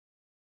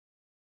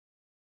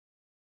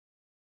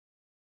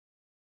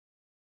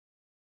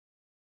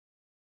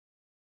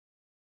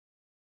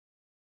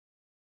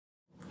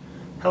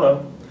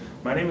Hello,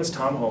 my name is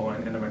Tom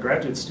Holoien and I'm a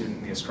graduate student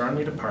in the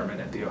astronomy department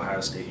at The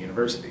Ohio State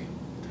University.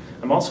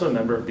 I'm also a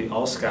member of the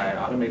All-Sky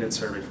Automated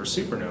Survey for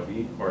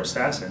Supernovae, or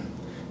ASAS-SN,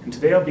 and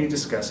today I'll be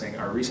discussing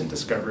our recent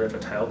discovery of a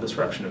tidal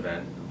disruption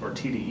event, or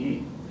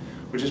TDE,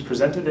 which is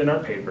presented in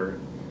our paper,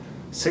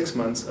 6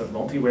 months of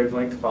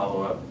multi-wavelength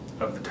follow-up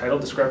of the tidal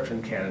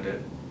disruption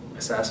candidate,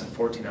 ASAS-SN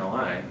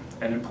 14Li,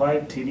 and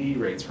implied TDE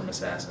rates from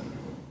ASAS-SN.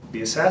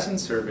 The ASAS-SN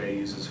survey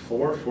uses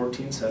 4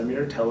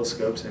 14-centimeter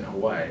telescopes in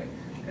Hawaii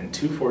and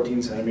 2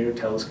 14-centimeter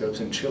telescopes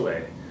in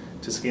Chile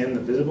to scan the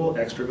visible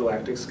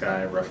extragalactic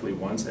sky roughly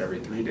once every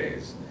 3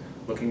 days,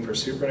 looking for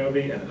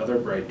supernovae and other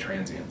bright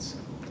transients.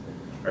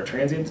 Our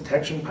transient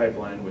detection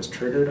pipeline was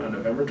triggered on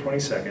November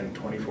 22,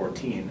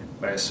 2014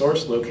 by a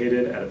source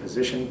located at a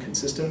position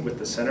consistent with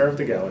the center of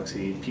the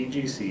galaxy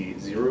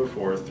PGC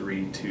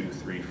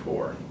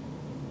 043234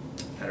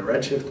 at a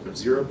redshift of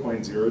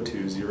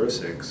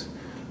 0.0206,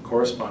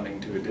 corresponding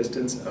to a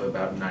distance of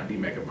about 90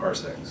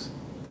 megaparsecs.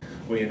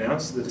 We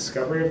announced the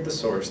discovery of the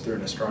source through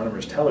an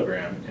astronomer's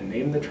telegram and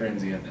named the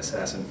transient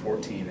ASAS-SN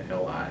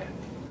 14Li.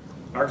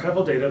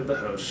 Archival data of the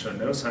host show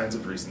no signs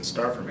of recent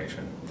star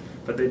formation,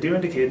 but they do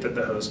indicate that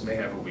the host may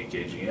have a weak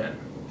AGN.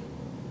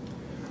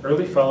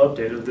 Early follow-up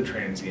data of the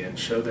transient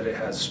show that it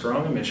has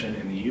strong emission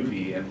in the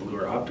UV and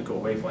bluer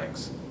optical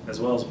wavelengths, as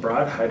well as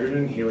broad hydrogen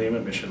and helium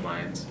emission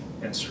lines,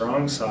 and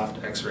strong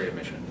soft X-ray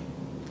emission.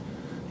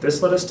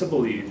 This led us to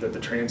believe that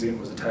the transient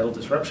was a tidal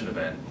disruption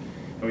event,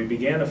 and we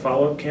began a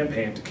follow-up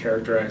campaign to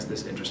characterize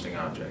this interesting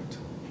object.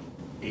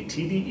 A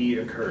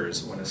TDE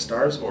occurs when a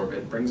star's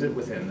orbit brings it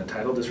within the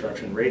tidal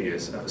disruption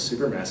radius of a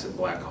supermassive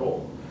black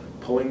hole,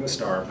 pulling the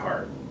star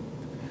apart.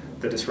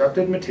 The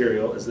disrupted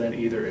material is then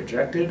either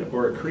ejected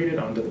or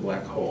accreted onto the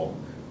black hole,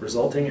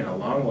 resulting in a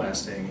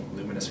long-lasting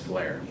luminous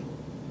flare.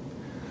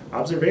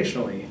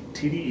 Observationally,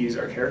 TDEs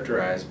are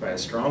characterized by a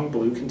strong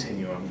blue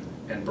continuum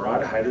and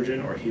broad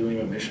hydrogen or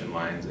helium emission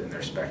lines in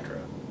their spectra.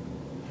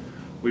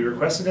 We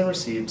requested and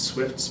received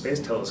swift space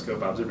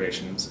telescope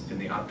observations in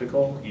the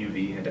optical,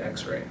 UV, and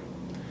X-ray.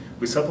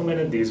 We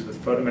supplemented these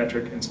with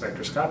photometric and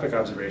spectroscopic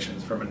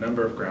observations from a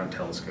number of ground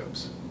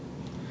telescopes.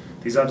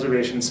 These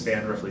observations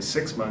spanned roughly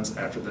 6 months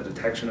after the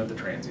detection of the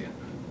transient.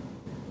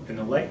 In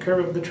the light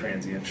curve of the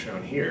transient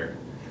shown here,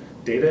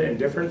 data in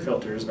different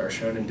filters are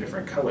shown in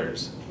different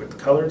colors, with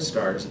colored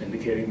stars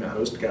indicating the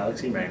host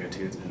galaxy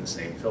magnitudes in the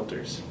same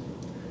filters.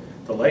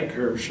 The light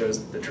curve shows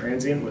that the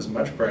transient was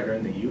much brighter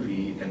in the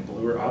UV and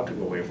bluer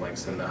optical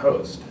wavelengths than the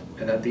host,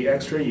 and that the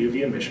extra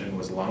UV emission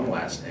was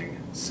long-lasting,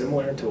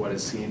 similar to what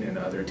is seen in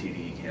other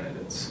TDE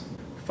candidates.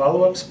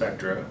 Follow-up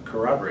spectra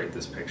corroborate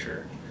this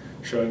picture,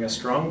 showing a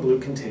strong blue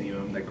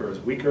continuum that grows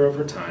weaker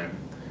over time,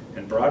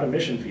 and broad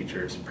emission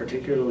features,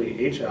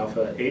 particularly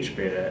H-alpha,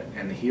 H-beta,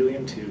 and the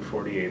helium-2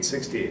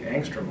 4868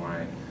 angstrom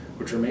line,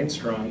 which remain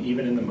strong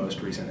even in the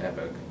most recent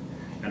epoch,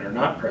 and are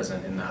not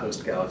present in the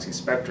host galaxy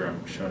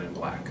spectrum, shown in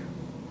black.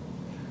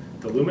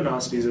 The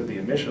luminosities of the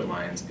emission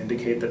lines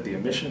indicate that the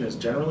emission is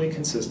generally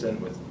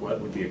consistent with what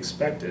would be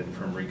expected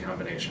from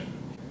recombination.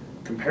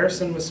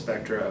 Comparison with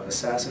spectra of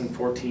ASAS-SN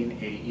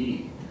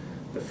 14Ae,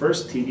 the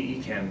first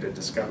TDE candidate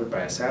discovered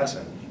by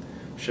ASAS-SN,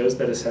 shows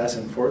that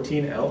ASAS-SN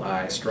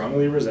 14Li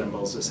strongly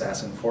resembles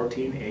ASAS-SN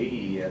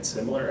 14Ae at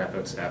similar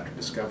epochs after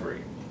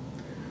discovery.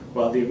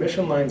 While the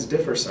emission lines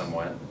differ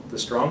somewhat, the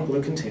strong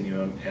blue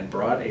continuum and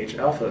broad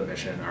H-alpha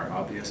emission are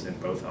obvious in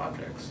both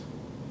objects.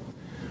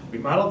 We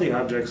modeled the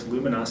object's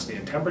luminosity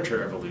and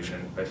temperature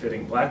evolution by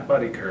fitting black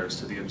body curves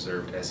to the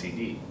observed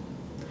SED.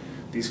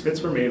 These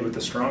fits were made with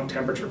a strong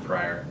temperature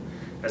prior,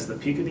 as the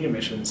peak of the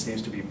emission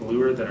seems to be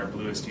bluer than our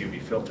bluest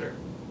UV filter.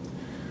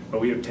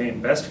 But we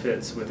obtained best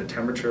fits with a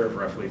temperature of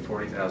roughly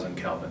 40,000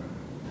 Kelvin.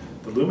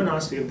 The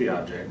luminosity of the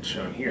object,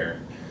 shown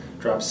here,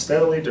 drops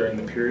steadily during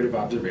the period of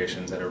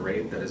observations at a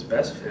rate that is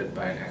best fit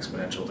by an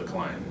exponential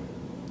decline.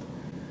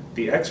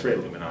 The X-ray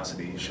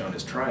luminosity, shown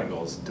as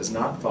triangles, does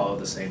not follow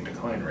the same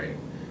decline rate,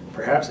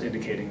 perhaps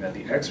indicating that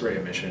the X-ray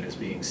emission is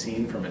being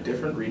seen from a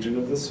different region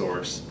of the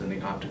source than the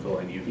optical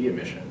and UV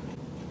emission.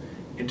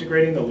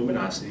 Integrating the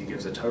luminosity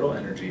gives a total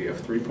energy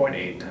of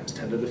 3.8 times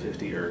 10 to the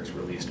 50 ergs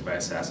released by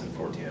ASAS-SN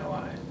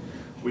 14Li.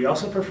 We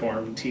also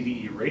performed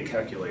TDE rate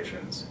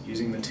calculations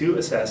using the 2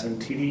 ASAS-SN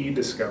TDE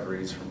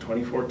discoveries from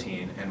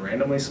 2014 and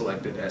randomly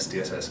selected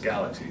SDSS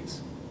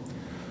galaxies.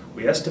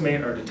 We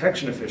estimate our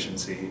detection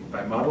efficiency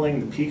by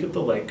modeling the peak of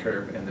the light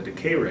curve and the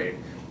decay rate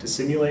to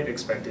simulate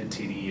expected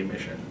TDE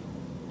emission.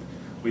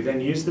 We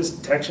then use this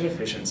detection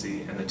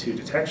efficiency and the 2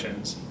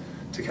 detections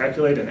to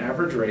calculate an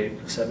average rate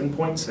of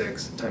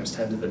 7.6 times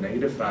 10 to the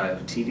negative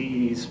 5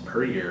 TDEs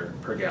per year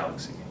per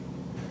galaxy.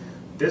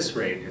 This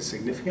rate is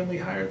significantly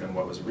higher than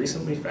what was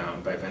recently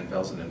found by Van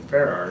Velzen and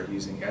Farrar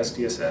using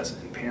SDSS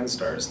and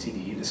Pan-STARRS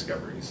TDE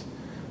discoveries,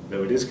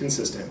 though it is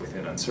consistent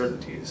within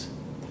uncertainties.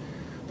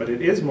 But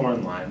it is more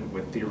in line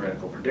with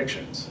theoretical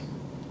predictions.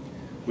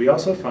 We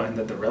also find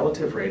that the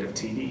relative rate of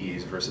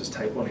TDEs versus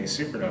Type 1a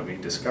supernovae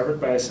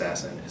discovered by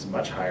ASAS-SN is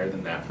much higher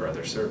than that for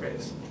other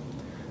surveys.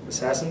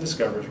 ASAS-SN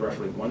discovers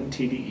roughly 1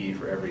 TDE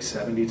for every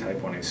 70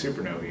 Type 1a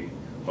supernovae,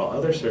 while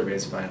other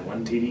surveys find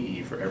 1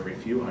 TDE for every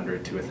few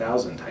hundred to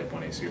 1,000 Type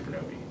 1a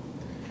supernovae.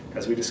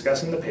 As we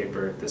discuss in the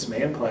paper, this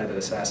may imply that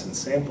ASAS-SN's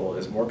sample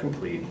is more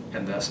complete,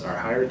 and thus our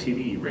higher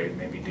TDE rate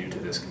may be due to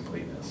this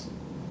completeness.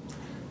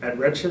 At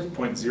redshift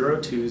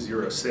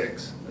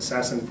 0.0206,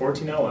 ASAS-SN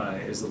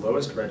 14Li is the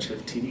lowest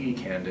redshift TDE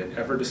candidate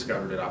ever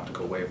discovered at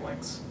optical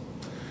wavelengths.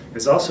 It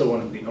is also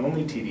one of the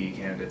only TDE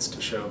candidates to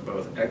show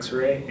both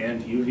X-ray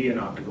and UV and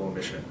optical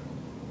emission.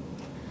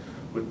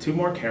 With 2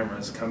 more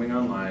cameras coming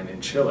online in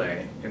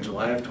Chile in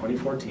July of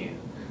 2014,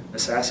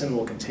 ASAS-SN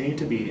will continue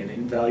to be an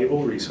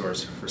invaluable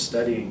resource for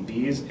studying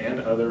these and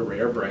other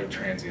rare bright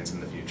transients in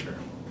the future.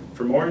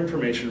 For more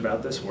information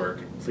about this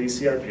work, please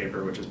see our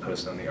paper which is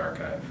posted on the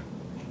archive.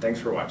 Thanks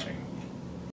for watching.